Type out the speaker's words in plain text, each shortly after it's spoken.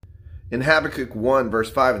In Habakkuk 1,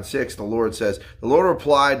 verse 5 and 6, the Lord says, "The Lord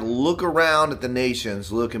replied, look around at the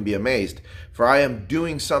nations, look and be amazed, for I am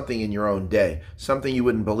doing something in your own day, something you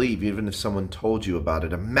wouldn't believe even if someone told you about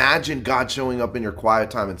it." Imagine God showing up in your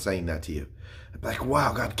quiet time and saying that to you. Like,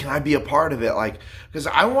 wow, God, can I be a part of it? Like, because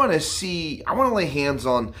I want to lay hands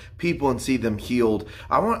on people and see them healed.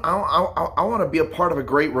 I want to be a part of a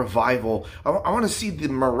great revival. I want to see the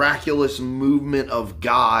miraculous movement of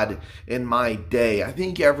God in my day. I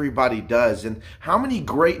think everybody does. And how many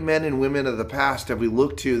great men and women of the past have we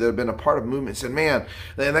looked to that have been a part of movements and said, man,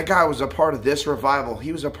 that guy was a part of this revival.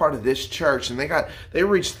 He was a part of this church, and they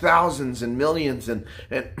reached thousands and millions,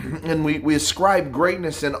 and we ascribe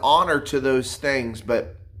greatness and honor to those things.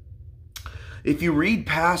 But if you read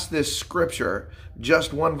past this scripture,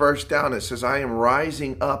 just one verse down, it says, "I am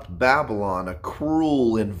rising up Babylon, a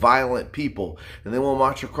cruel and violent people, and they will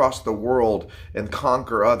march across the world and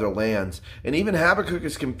conquer other lands." And even Habakkuk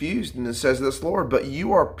is confused, and it says this, "Lord, but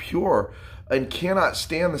you are pure and cannot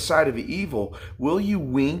stand the sight of evil. Will you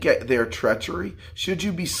wink at their treachery? Should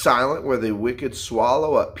you be silent where the wicked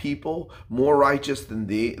swallow up people more righteous than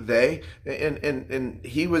they?" And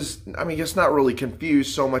he was, I guess not really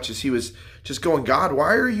confused so much as he was just going, "God,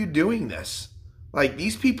 why are you doing this? Like,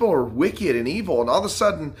 these people are wicked and evil." And all of a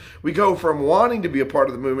sudden, we go from wanting to be a part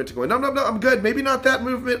of the movement to going, no, I'm good. Maybe not that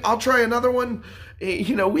movement. I'll try another one.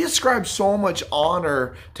 We ascribe so much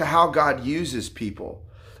honor to how God uses people.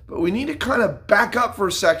 But we need to kind of back up for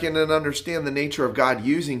a second and understand the nature of God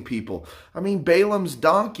using people. Balaam's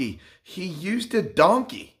donkey, he used a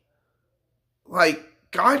donkey. Like,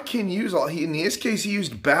 God can use in his case, he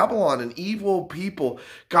used Babylon and evil people.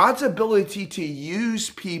 God's ability to use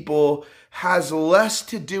people has less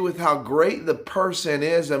to do with how great the person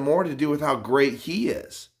is and more to do with how great he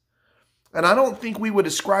is. And I don't think we would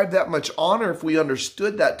ascribe that much honor if we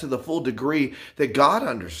understood that to the full degree that God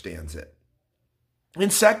understands it.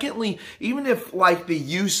 And secondly, even if the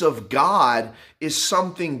use of God is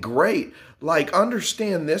something great,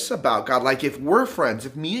 understand this about God. If we're friends,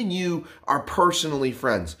 if me and you are personally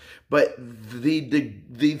friends, but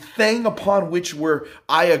the thing upon which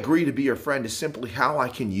I agree to be your friend is simply how I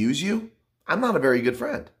can use you, I'm not a very good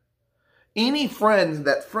friend. Any friend,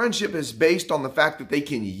 that friendship is based on the fact that they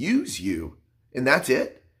can use you, and that's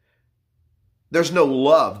it. There's no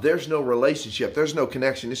love. There's no relationship. There's no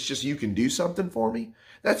connection. It's just, you can do something for me.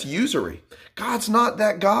 That's usury. God's not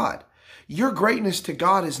that God. Your greatness to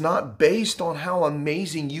God is not based on how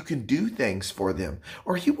amazing you can do things for them,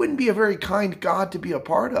 or he wouldn't be a very kind God to be a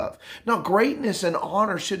part of. Now, greatness and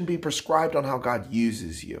honor shouldn't be prescribed on how God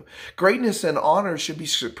uses you. Greatness and honor should be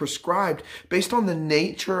prescribed based on the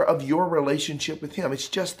nature of your relationship with him. It's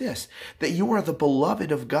just this, that you are the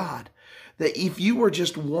beloved of God. That if you were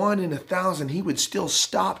just 1 in 1,000, he would still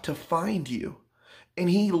stop to find you. And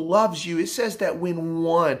he loves you. It says that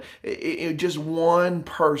when just one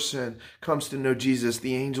person comes to know Jesus,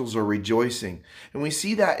 the angels are rejoicing. And we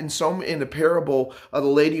see that in the parable of the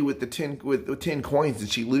lady with the 10 coins, and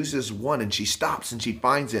she loses one, and she stops and she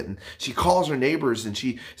finds it, and she calls her neighbors, and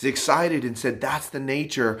she is excited and said, that's the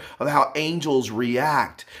nature of how angels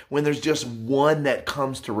react when there's just one that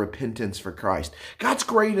comes to repentance for Christ. God's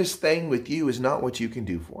greatest thing with you is not what you can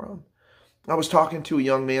do for him. I was talking to a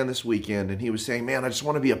young man this weekend, and he was saying, man, I just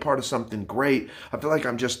want to be a part of something great. I feel like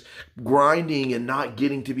I'm just grinding and not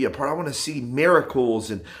getting to be a part. I want to see miracles,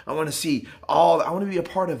 and I want to be a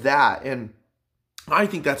part of that. And I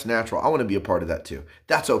think that's natural. I want to be a part of that too.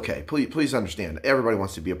 That's okay. Please understand. Everybody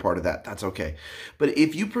wants to be a part of that. That's okay. But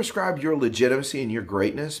if you prescribe your legitimacy and your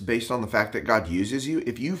greatness based on the fact that God uses you,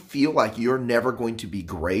 if you feel like you're never going to be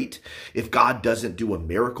great, if God doesn't do a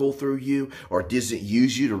miracle through you, or doesn't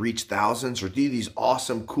use you to reach thousands, or do these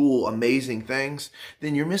awesome, cool, amazing things,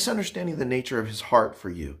 then you're misunderstanding the nature of his heart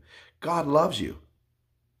for you. God loves you.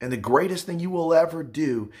 And the greatest thing you will ever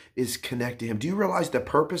do is connect to him. Do you realize the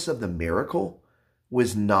purpose of the miracle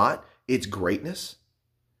was not its greatness?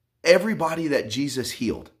 Everybody that Jesus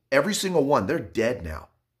healed, every single one, they're dead now.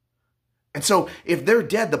 And so if they're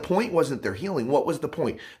dead, the point wasn't their healing. What was the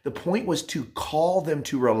point? The point was to call them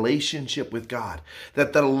to relationship with God,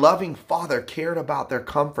 that the loving Father cared about their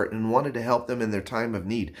comfort and wanted to help them in their time of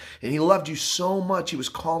need. And he loved you so much, he was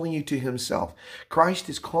calling you to himself. Christ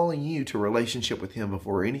is calling you to relationship with him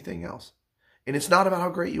before anything else. And it's not about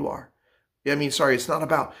how great you are. It's not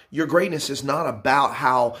about, your greatness is not about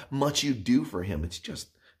how much you do for him. It's just,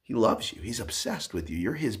 he loves you. He's obsessed with you.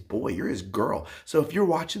 You're his boy. You're his girl. So if you're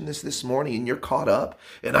watching this morning and you're caught up,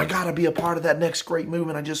 and I got to be a part of that next great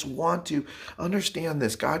movement, I just want to understand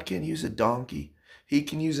this. God can use a donkey. He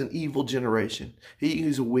can use an evil generation. He can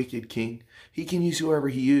use a wicked king. He can use whoever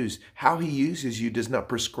he uses. How he uses you does not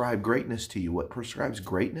prescribe greatness to you. What prescribes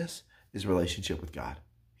greatness is relationship with God.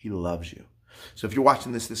 He loves you. So if you're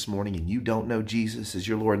watching this morning and you don't know Jesus as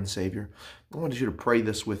your Lord and Savior, I want you to pray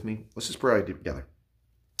this with me. Let's just pray together.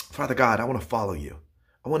 Father God, I want to follow you.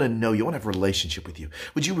 I want to know you. I want to have a relationship with you.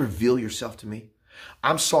 Would you reveal yourself to me?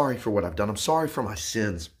 I'm sorry for what I've done. I'm sorry for my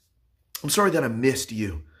sins. I'm sorry that I missed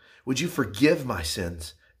you. Would you forgive my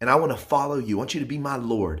sins? And I want to follow you. I want you to be my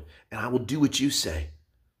Lord, and I will do what you say.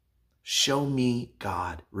 Show me,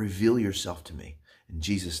 God. Reveal yourself to me in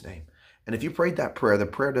Jesus' name. And if you prayed that prayer, the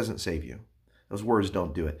prayer doesn't save you. Those words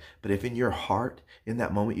don't do it. But if in your heart, in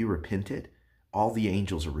that moment you repented, all the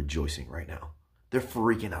angels are rejoicing right now. They're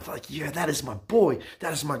freaking out. They're like, yeah, that is my boy.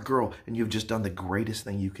 That is my girl. And you've just done the greatest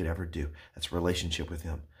thing you could ever do. That's relationship with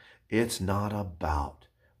him. It's not about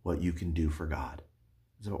what you can do for God.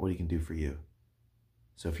 It's about what he can do for you.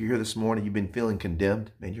 So if you're here this morning, you've been feeling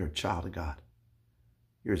condemned, man, you're a child of God.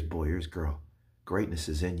 You're his boy, you're his girl. Greatness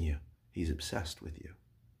is in you. He's obsessed with you.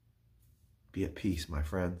 Be at peace, my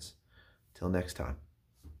friends. Till next time.